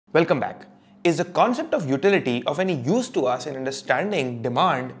Welcome back. Is the concept of utility of any use to us in understanding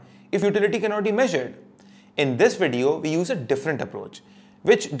demand if utility cannot be measured? In this video, we use a different approach,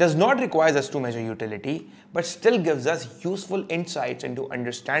 which does not require us to measure utility, but still gives us useful insights into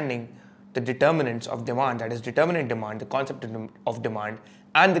understanding the determinants of demand, that is determinant demand, the concept of demand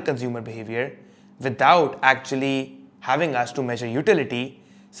and the consumer behavior without actually having us to measure utility.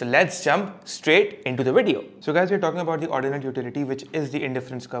 So let's jump straight into the video. So guys, we're talking about the ordinal utility, which is the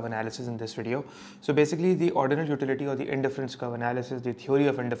indifference curve analysis in this video. So basically the ordinal utility or the indifference curve analysis, the theory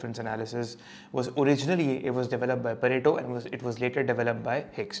of indifference analysis was originally, it was developed by Pareto and it was later developed by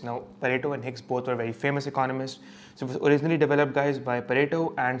Hicks. Now Pareto and Hicks both were very famous economists. So it was originally developed guys by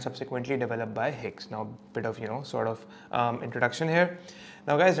Pareto and subsequently developed by Hicks. Now bit of, introduction here.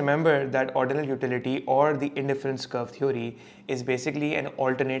 Now guys, remember that ordinal utility or the indifference curve theory is basically an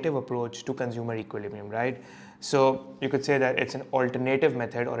alternative approach to consumer equilibrium, right? So you could say that it's an alternative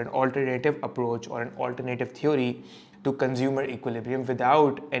method or an alternative approach or an alternative theory to consumer equilibrium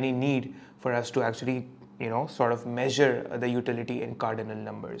without any need for us to actually, measure the utility in cardinal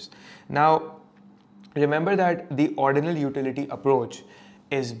numbers. Now, remember that the ordinal utility approach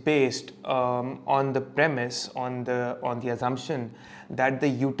is based on the premise, on the assumption that the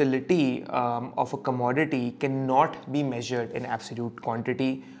utility of a commodity cannot be measured in absolute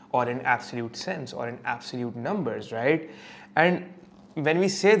quantity or in absolute sense or in absolute numbers, right? And when we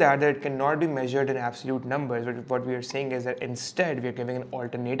say that it cannot be measured in absolute numbers, what we are saying is that instead we are giving an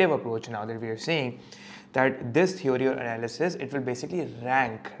alternative approach now that we are saying that this theory or analysis, it will basically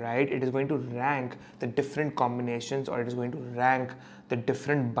rank, right? It is going to rank the different combinations, or it is going to rank the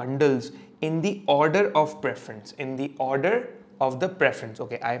different bundles in the order of preference, in the order of the preference.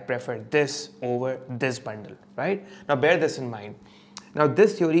 Okay, I prefer this over this bundle, right? Now bear this in mind. Now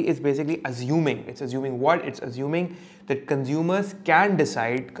this theory is basically assuming, it's assuming what? It's assuming that consumers can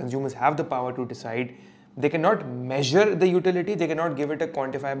decide, consumers have the power to decide. They cannot measure the utility, they cannot give it a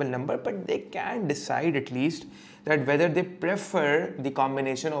quantifiable number, but they can decide at least that whether they prefer the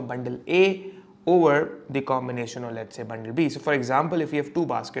combination of bundle A over the combination of, let's say, bundle B. So for example, if we have two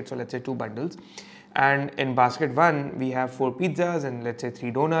baskets, or let's say two bundles, and in basket 1 we have 4 pizzas and let's say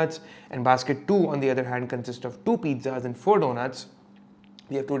 3 donuts, and basket 2 on the other hand consists of 2 pizzas and 4 donuts.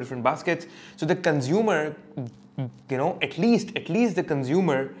 We have two different baskets. So the consumer, at least the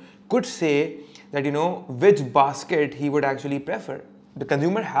consumer could say that, which basket he would actually prefer. The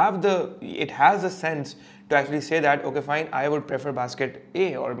consumer has the sense to actually say that, okay, fine, I would prefer basket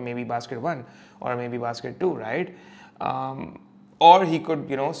A, or maybe basket 1, or maybe basket 2, right? Or he could,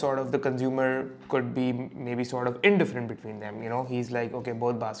 the consumer could be maybe sort of indifferent between them. He's like, okay,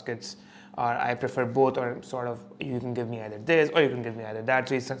 both baskets are, I prefer both, or you can give me either this or you can give me either that.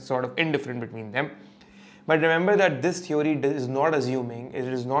 So he's sort of indifferent between them. But remember that this theory is not assuming,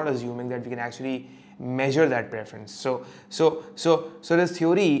 that we can actually measure that preference. So this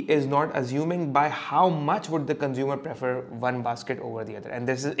theory is not assuming by how much would the consumer prefer one basket over the other. And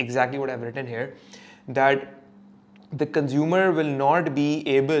this is exactly what I've written here, that the consumer will not be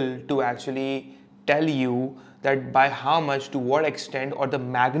able to actually tell you that by how much, to what extent, or the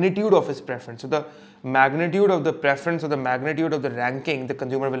magnitude of his preference. So the magnitude of the preference or the magnitude of the ranking, the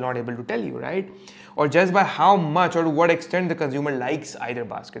consumer will not able to tell you, right? Or just by how much or to what extent the consumer likes either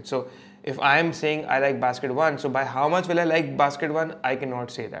basket. So if I am saying I like basket 1, so by how much will I like basket 1? I cannot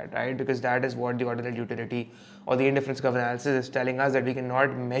say that, right? Because that is what the ordinal utility or the indifference curve analysis is telling us, that we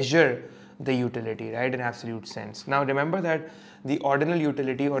cannot measure the utility, right, in absolute sense. Now remember that the ordinal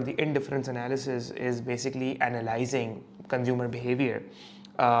utility or the indifference analysis is basically analyzing consumer behavior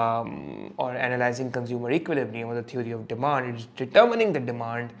or analyzing consumer equilibrium or the theory of demand. It's determining the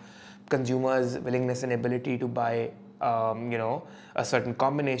demand, consumers' willingness and ability to buy, a certain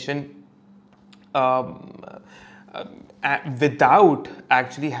combination without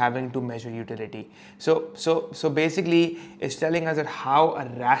actually having to measure utility. So basically it's telling us that how a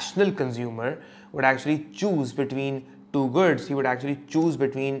rational consumer would actually choose between two goods. He would actually choose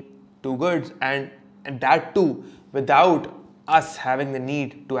between two goods, and that too without us having the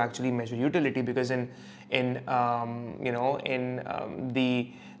need to actually measure utility, because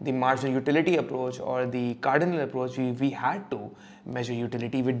the marginal utility approach or the cardinal approach, we had to measure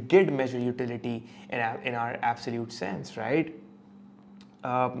utility. We did measure utility in our absolute sense, right?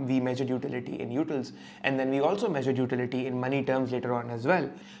 we measured utility in utils, and then we also measured utility in money terms later on as well.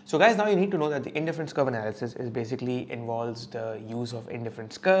 So guys, now you need to know that the indifference curve analysis is basically involves the use of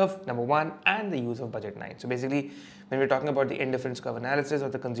indifference curve, number one, and the use of budget line. So basically, when we're talking about the indifference curve analysis or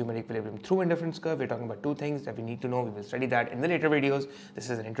the consumer equilibrium through indifference curve, we're talking about two things that we need to know. We will study that in the later videos. This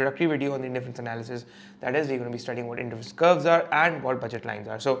is an introductory video on the indifference analysis. That is, we're going to be studying what indifference curves are and what budget lines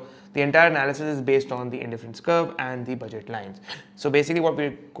are. So the entire analysis is based on the indifference curve and the budget lines. So basically what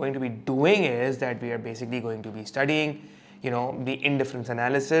we're going to be doing is that we are basically going to be studying the indifference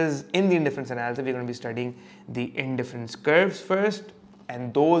analysis. In the indifference analysis, we're going to be studying the indifference curves first,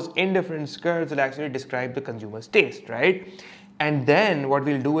 and those indifference curves will actually describe the consumer's taste, right? And then what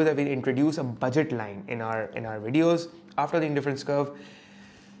we'll do is that we'll introduce a budget line in our videos after the indifference curve.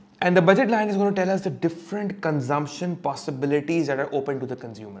 And the budget line is going to tell us the different consumption possibilities that are open to the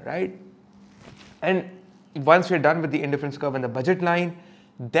consumer, right? And once we're done with the indifference curve and the budget line,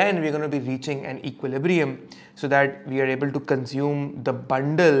 then we're going to be reaching an equilibrium so that we are able to consume the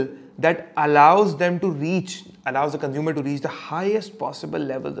bundle that allows the consumer to reach the highest possible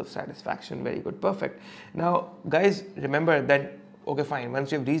levels of satisfaction. Very good, perfect. Now, guys, remember that, okay, fine,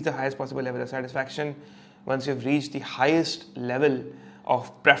 once you've reached the highest possible level of satisfaction, once you've reached the highest level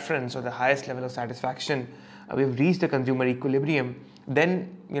of preference or the highest level of satisfaction, we've reached the consumer equilibrium,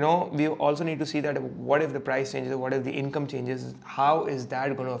 then we also need to see that what if the price changes, what if the income changes, how is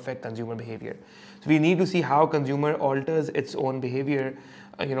that going to affect consumer behavior. So we need to see how consumer alters its own behavior,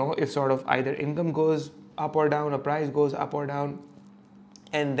 if sort of either income goes up or down, or price goes up or down.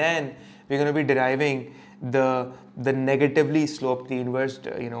 And then we're going to be deriving the negatively sloped, the inverse,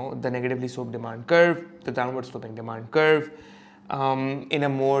 the negatively sloped demand curve, the downward sloping demand curve, in a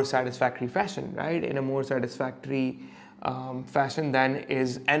more satisfactory fashion, right? In a more satisfactory fashion than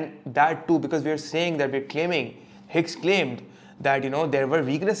is, and that too because we are saying that we're claiming, Hicks claimed that there were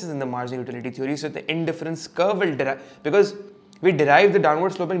weaknesses in the marginal utility theory, so the indifference curve will derive, because we derived the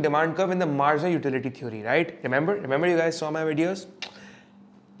downward sloping demand curve in the marginal utility theory, right? Remember you guys saw my videos?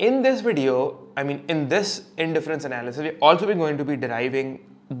 In this video, in this indifference analysis, we're also going to be deriving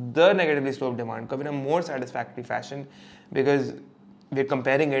the negatively sloped demand curve in a more satisfactory fashion, because we're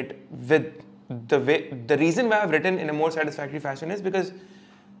comparing it with the reason why I've written in a more satisfactory fashion is because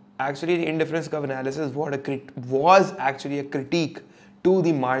actually the indifference curve analysis was actually a critique to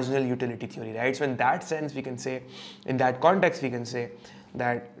the marginal utility theory, right? So in that sense, we can say, in that context, we can say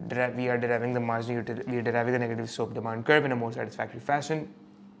that we are deriving the negative slope demand curve in a more satisfactory fashion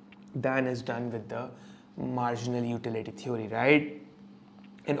than is done with the marginal utility theory, right?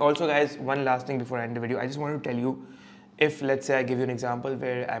 And also, guys, one last thing before I end the video, I just want to tell you, if let's say I give you an example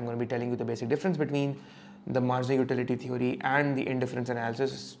where I'm going to be telling you the basic difference between the marginal utility theory and the indifference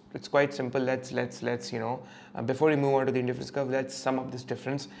analysis, it's quite simple. Let's before we move on to the indifference curve, let's sum up this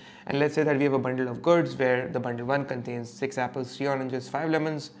difference. And let's say that we have a bundle of goods where the bundle 1 contains 6 apples, 3 oranges, 5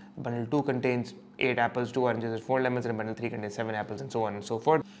 lemons. Bundle 2 contains 8 apples, 2 oranges, and 4 lemons, and bundle 3 contains 7 apples, and so on and so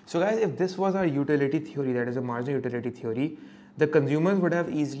forth. So guys, if this was our utility theory, that is a marginal utility theory, the consumers would have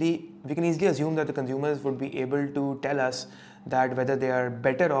we can easily assume that the consumers would be able to tell us that whether they are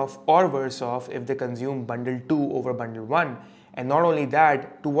better off or worse off if they consume bundle 2 over bundle 1. And not only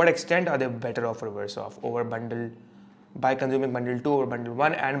that, to what extent are they better off or worse off by consuming bundle 2 over bundle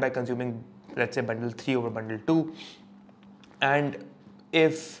 1 and by consuming, let's say, bundle 3 over bundle 2. And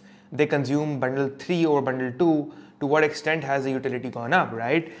if they consume bundle 3 over bundle 2, to what extent has the utility gone up,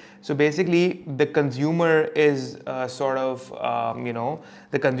 right? So basically, the consumer is sort of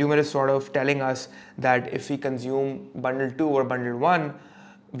telling us that if we consume bundle 2 or bundle 1,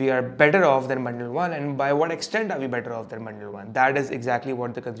 we are better off than bundle 1, and by what extent are we better off than bundle 1? That is exactly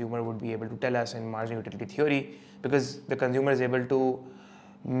what the consumer would be able to tell us in marginal utility theory, because the consumer is able to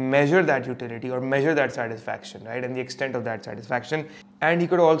measure that utility or measure that satisfaction, right, and the extent of that satisfaction. And he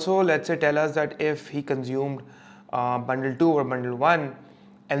could also, let's say, tell us that if he consumed bundle 2 over bundle 1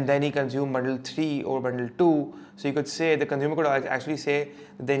 and then he consumed bundle 3 over bundle 2, so you could say, the consumer could actually say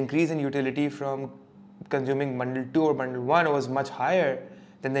that the increase in utility from consuming bundle 2 or bundle 1 was much higher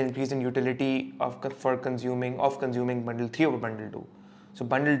than the increase in utility of consuming bundle 3 over bundle 2. So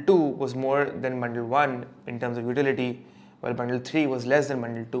bundle 2 was more than bundle 1 in terms of utility, while bundle 3 was less than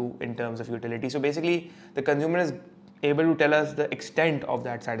bundle 2 in terms of utility. So basically, the consumer is able to tell us the extent of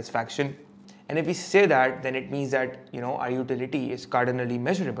that satisfaction. And if we say that, then it means that our utility is cardinally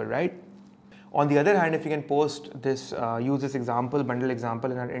measurable, right? On the other hand, if we can use this bundle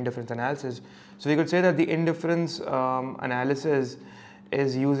example in our indifference analysis, so we could say that the indifference analysis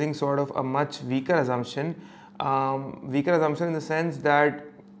is using sort of a much weaker assumption in the sense that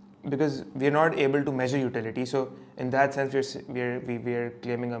because we're not able to measure utility. So in that sense, we're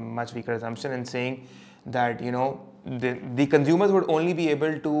claiming a much weaker assumption and saying that, you know, the consumers would only be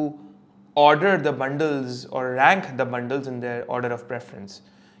able to order the bundles or rank the bundles in their order of preference.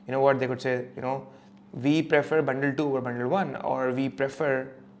 You know what, they could say, you know, we prefer bundle 2 over bundle 1, or we prefer,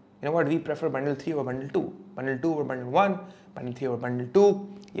 you know what, we prefer bundle 3 over bundle 2 over bundle 1, bundle 3 over bundle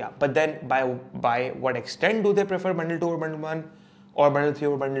 2. Yeah, but then by what extent do they prefer bundle 2 over bundle 1 or bundle 3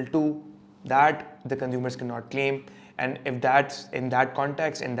 over bundle 2? That the consumers cannot claim. And if that's in that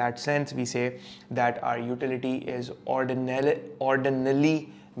context, in that sense, we say that our utility is ordinally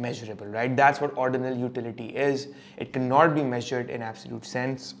measurable, right? That's what ordinal utility is. It cannot be measured in absolute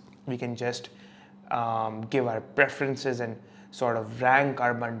sense. We can just give our preferences and sort of rank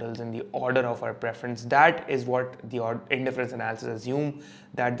our bundles in the order of our preference. That is what the indifference analysis assume,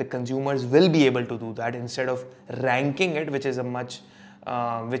 that the consumers will be able to do that instead of ranking it, which is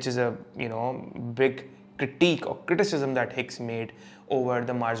a you know, big critique or criticism that Hicks made over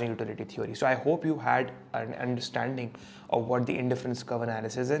the marginal utility theory. So I hope you had an understanding of what the indifference curve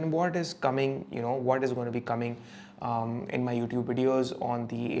analysis is and what is coming, you know, what is going to be coming in my YouTube videos on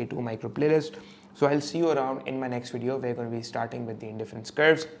the A2 micro playlist. So I'll see you around in my next video. We're going to be starting with the indifference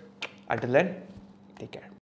curves. Until then, take care.